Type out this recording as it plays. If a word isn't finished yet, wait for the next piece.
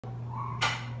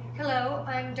Hello,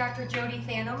 I'm Dr. Jody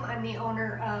Phantom. I'm the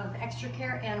owner of Extra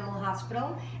Care Animal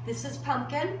Hospital. This is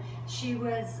Pumpkin. She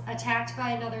was attacked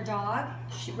by another dog.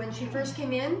 When she first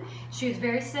came in, she was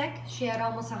very sick. She had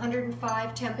almost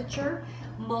 105 temperature,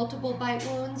 multiple bite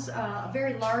wounds, a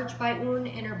very large bite wound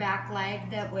in her back leg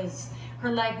her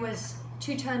leg was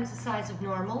 2 times the size of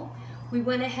normal. We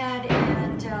went ahead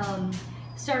and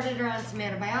started her on some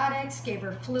antibiotics, gave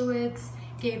her fluids,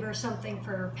 gave her something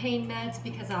for pain meds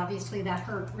because obviously that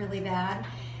hurt really bad.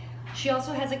 She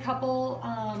also has a couple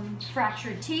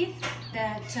fractured teeth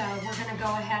that we're going to go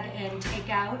ahead and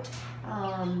take out.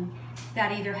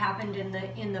 That either happened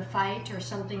in the fight or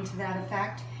something to that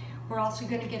effect. We're also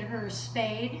going to get her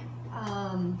spayed.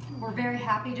 We're very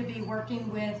happy to be working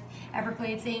with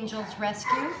Everglades Angels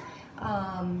Rescue,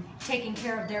 taking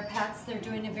care of their pets. They're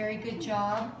doing a very good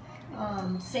job.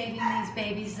 Saving these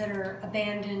babies that are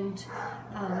abandoned,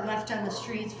 left on the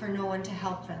streets for no one to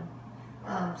help them.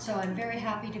 So I'm very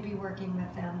happy to be working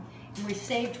with them. And we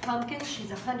saved Pumpkin. She's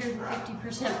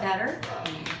 150% better.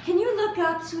 Can you look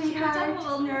up, sweetheart? I'm a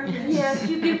little nervous. Yes,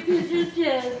 you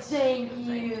can. Thank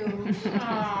you.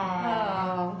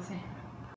 Oh.